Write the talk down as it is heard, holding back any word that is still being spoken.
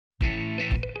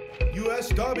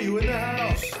USW in the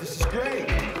house. This is great.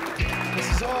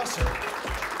 This is awesome.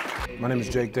 My name is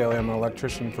Jake Daly. I'm an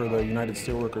electrician for the United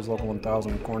Steelworkers Local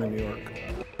 1000 in Corning, New York.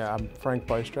 Yeah, I'm Frank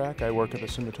Bystrak. I work at the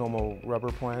Sumitomo rubber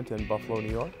plant in Buffalo,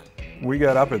 New York. We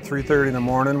got up at 3:30 in the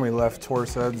morning. We left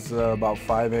Horseheads about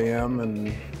 5 a.m.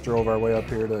 and drove our way up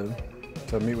here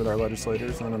to meet with our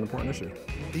legislators on an important issue.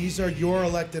 These are your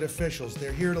elected officials.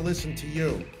 They're here to listen to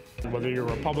you. Whether you're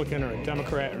a Republican or a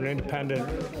Democrat or an independent,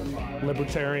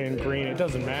 libertarian, green, it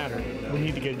doesn't matter. We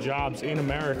need to get jobs in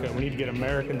America. We need to get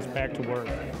Americans back to work.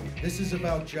 This is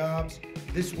about jobs.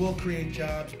 This will create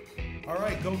jobs. All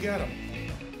right, go get them.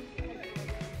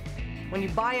 When you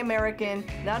buy American,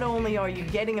 not only are you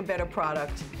getting a better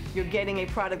product, you're getting a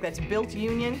product that's built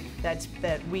union, that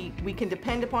we can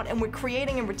depend upon, and we're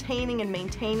creating and retaining and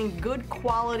maintaining good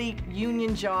quality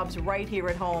union jobs right here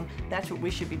at home. That's what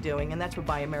we should be doing, and that's what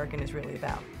Buy American is really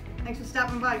about. Thanks for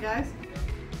stopping by, guys.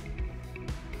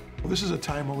 Well, this is a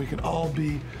time when we can all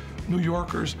be New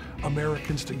Yorkers,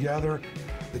 Americans together.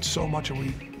 It's so much of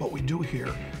what we do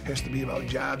here has to be about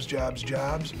jobs, jobs,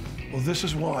 jobs. Well, this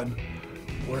is one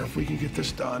where if we can get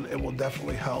this done, it will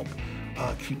definitely help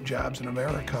keep jobs in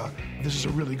America. This is a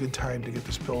really good time to get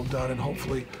this bill done, and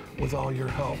hopefully, with all your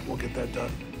help, we'll get that done.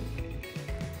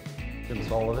 Jim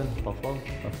Sullivan, Buffalo.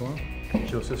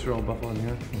 Joe Cicero, Buffalo, New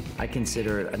York. I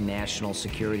consider it a national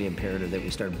security imperative that we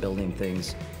start building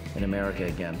things in America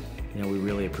again. You know, we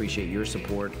really appreciate your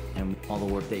support and all the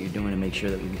work that you're doing to make sure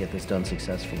that we can get this done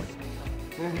successfully.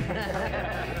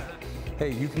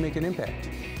 Hey, you can make an impact.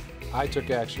 I took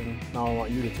action. Now I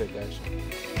want you to take action.